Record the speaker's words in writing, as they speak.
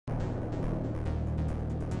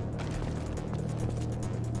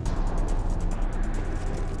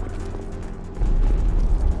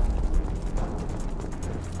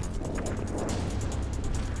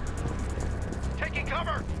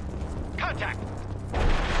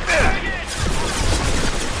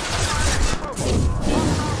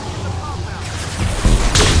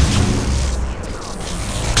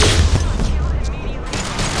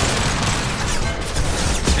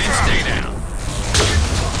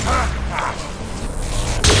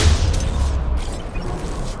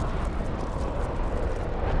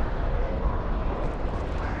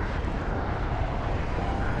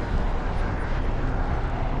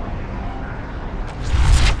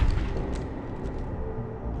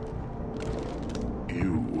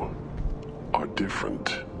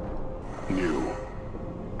different. New.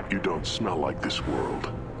 You don't smell like this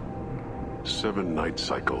world. 7 night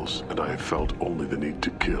cycles, and I have felt only the need to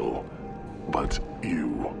kill. But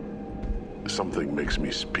you... something makes me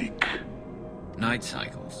speak. Night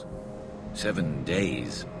cycles? 7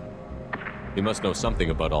 days? He must know something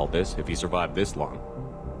about all this if he survived this long.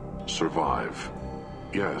 Survive.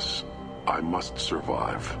 Yes, I must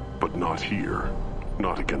survive, but not here.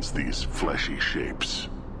 Not against these fleshy shapes.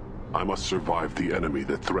 I must survive the enemy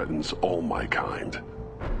that threatens all my kind.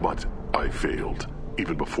 But I failed,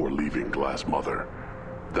 even before leaving Glass Mother.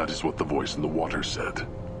 That is what the voice in the water said.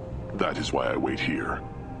 That is why I wait here.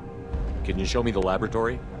 Can you show me the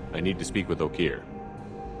laboratory? I need to speak with Okir.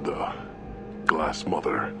 The Glass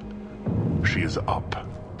Mother. She is up,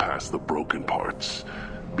 past the broken parts,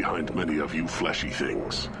 behind many of you fleshy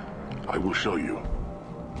things. I will show you.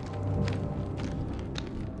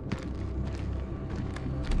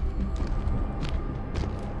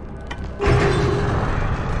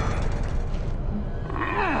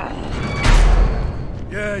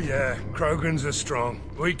 Yeah, Krogans are strong.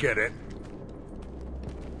 We get it.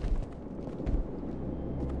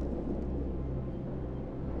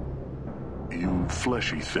 You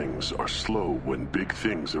fleshy things are slow when big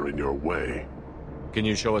things are in your way. Can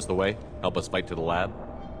you show us the way? Help us fight to the lab?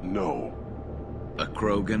 No. A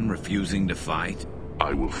Krogan refusing to fight?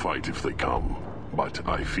 I will fight if they come, but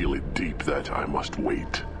I feel it deep that I must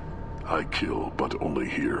wait. I kill, but only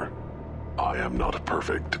here. I am not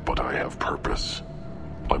perfect, but I have purpose.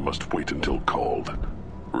 I must wait until called,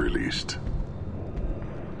 released.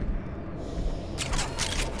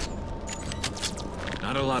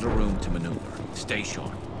 Not a lot of room to maneuver. Stay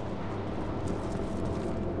sharp.